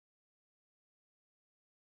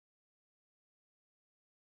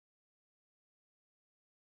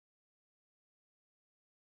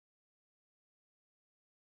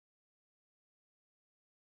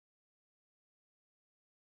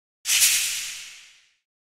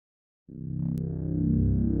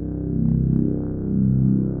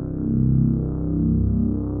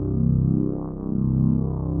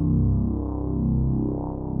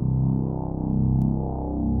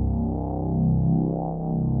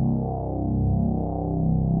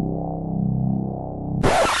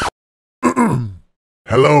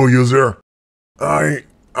Hello, user. I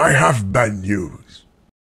have bad news.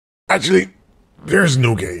 Actually, there's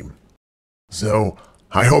no game. So,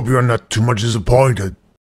 I hope you're not too much disappointed.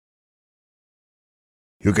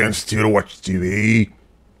 You can still watch TV,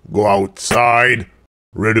 go outside,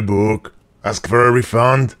 read a book, ask for a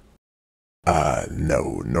refund.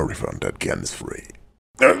 No refund, that game is free.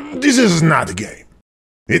 This is not a game.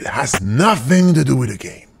 It has nothing to do with a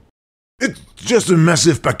game. It's just a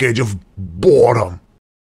massive package of boredom.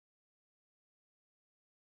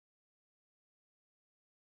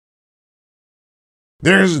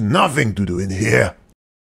 There's nothing to do in here.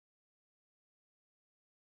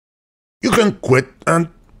 You can quit and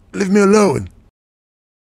leave me alone.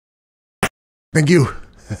 Thank you.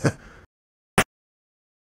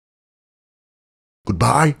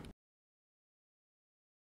 Goodbye.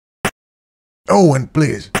 Oh, and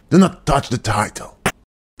please, do not touch the title.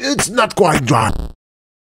 It's not quite dry.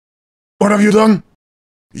 What have you done?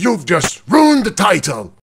 You've just ruined the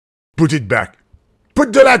title. Put it back.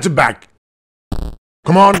 Put the letter back.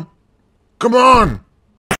 Come on! Come on!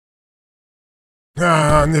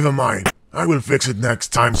 Never mind. I will fix it next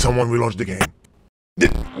time someone will launch the game.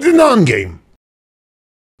 The non-game!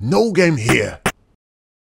 No game here.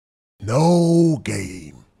 No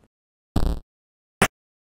game.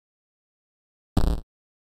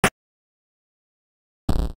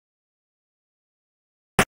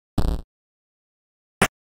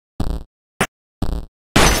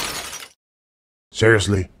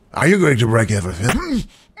 Seriously? Are you going to break everything?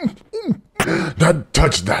 Don't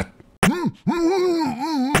touch that.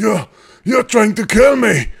 You're trying to kill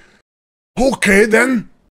me. Okay then.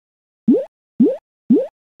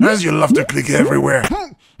 As you love to click everywhere.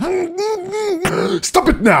 Stop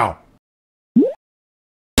it now.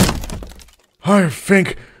 I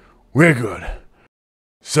think we're good.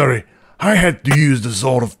 Sorry, I had to use the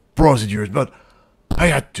sort of procedures, but I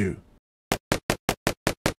had to.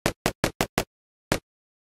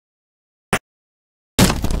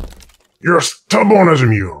 You're stubborn as a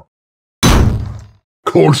mule.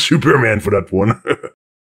 Call Superman for that one.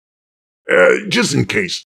 Just in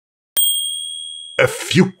case. A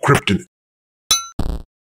few kryptonite.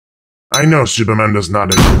 I know Superman does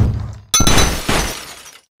not exist.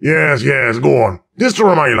 Yes, go on.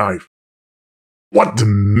 Destroy my life. What a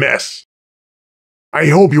mess. I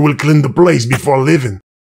hope you will clean the place before leaving.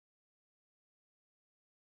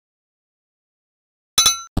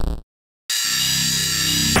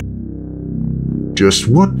 Just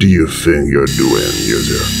what do you think you're doing,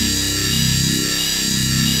 user?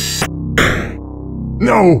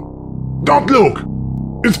 No! Don't look!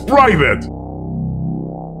 It's private!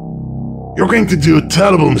 You're going to do a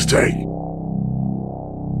terrible mistake.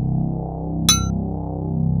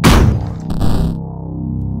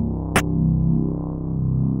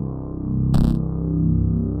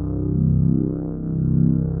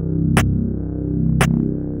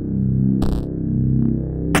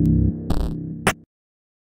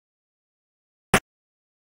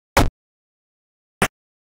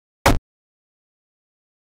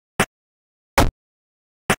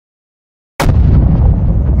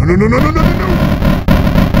 No.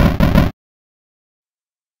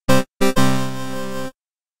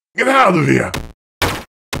 Get out of here.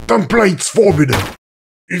 Don't play, it's forbidden.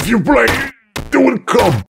 If you play, they will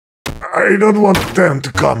come. I don't want them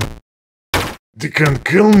to come. They can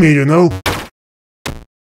kill me, you know.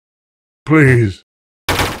 Please.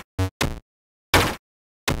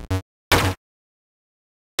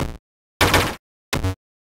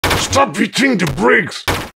 Stop hitting the bricks.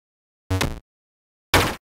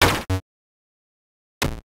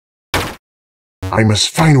 I must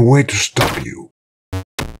find a way to stop you.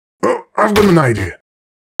 Oh, I've got an idea.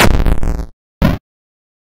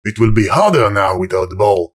 It will be harder now without the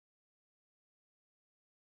ball.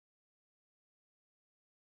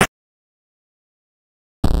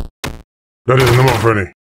 That is no more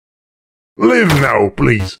funny. Leave now,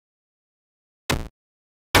 please.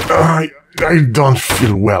 I don't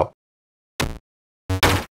feel well.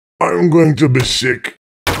 I'm going to be sick.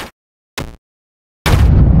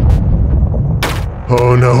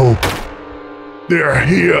 Oh no. They're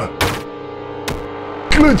here.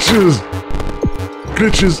 Glitches.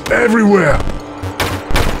 Glitches everywhere.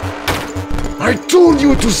 I told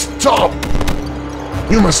you to stop.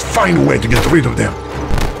 You must find a way to get rid of them.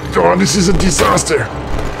 Oh, this is a disaster.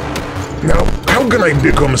 Now, how How can I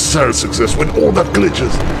become a sales success with all that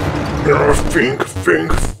glitches?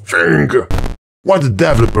 Think. What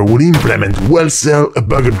developer would implement well-sell a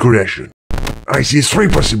bugged creation? I see three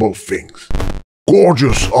possible things.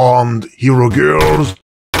 Gorgeous and hero girls,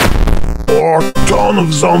 or ton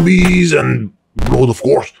of zombies and blood, of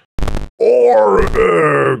course, or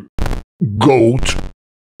goat.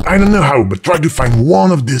 I don't know how, but try to find one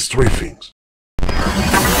of these three things.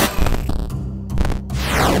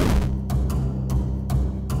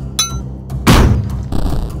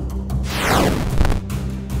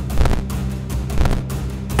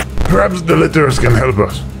 Perhaps the letters can help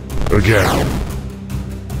us. Again.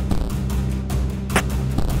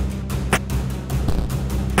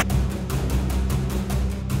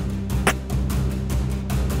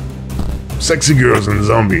 Sexy girls and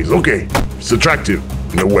zombies, okay. It's attractive,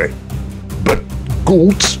 in a way. But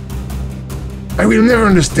goats? I will never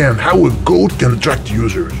understand how a goat can attract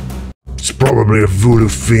users. It's probably a voodoo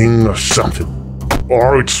thing or something.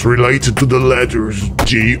 Or it's related to the letters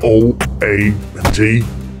G, O, A, and T.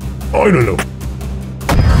 I don't know.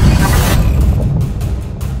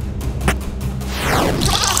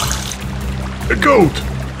 A goat!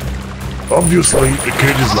 Obviously, the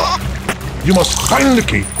cage is locked. You must find the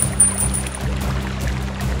key.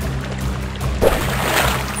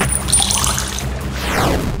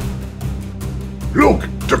 Look,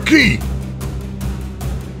 the key!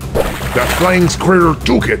 That flying squirrel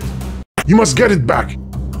took it. You must get it back.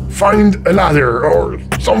 Find a ladder or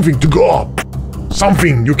something to go up.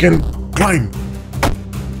 Something you can climb.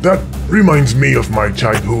 That reminds me of my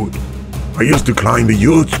childhood. I used to climb a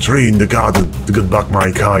huge tree in the garden to get back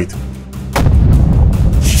my kite.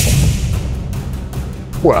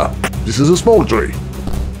 Well, this is a small tree.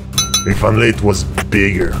 If only it was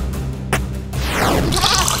bigger.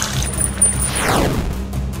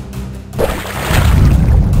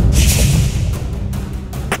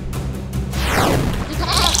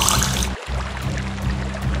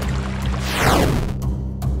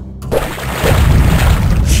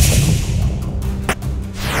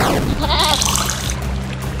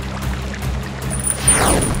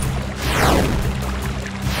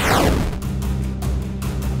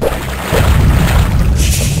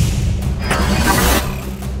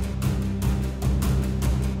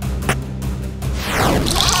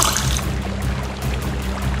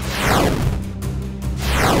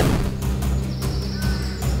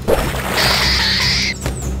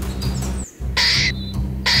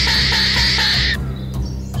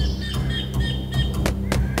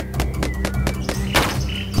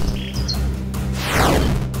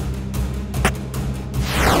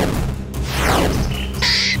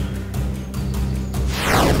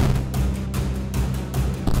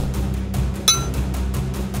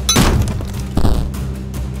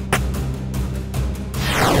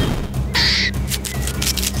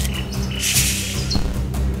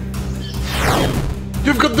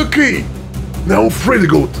 You've got the key! Now free the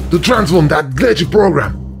goat to transform that glitchy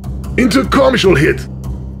program into a commercial hit.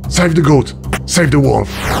 Save the goat, save the wolf.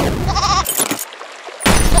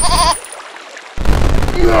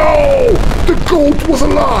 No! The goat was a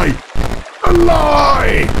lie! A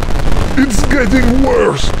lie! It's getting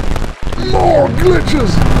worse! More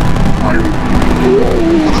glitches!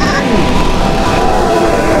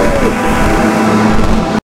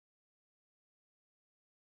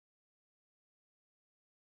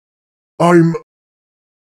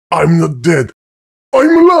 I'm not dead.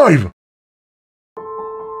 I'm alive!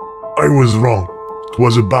 I was wrong. It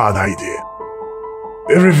was a bad idea.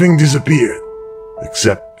 Everything disappeared.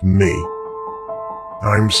 Except me.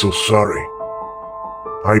 I'm so sorry.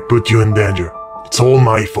 I put you in danger. It's all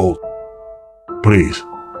my fault. Please,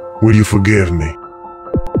 will you forgive me?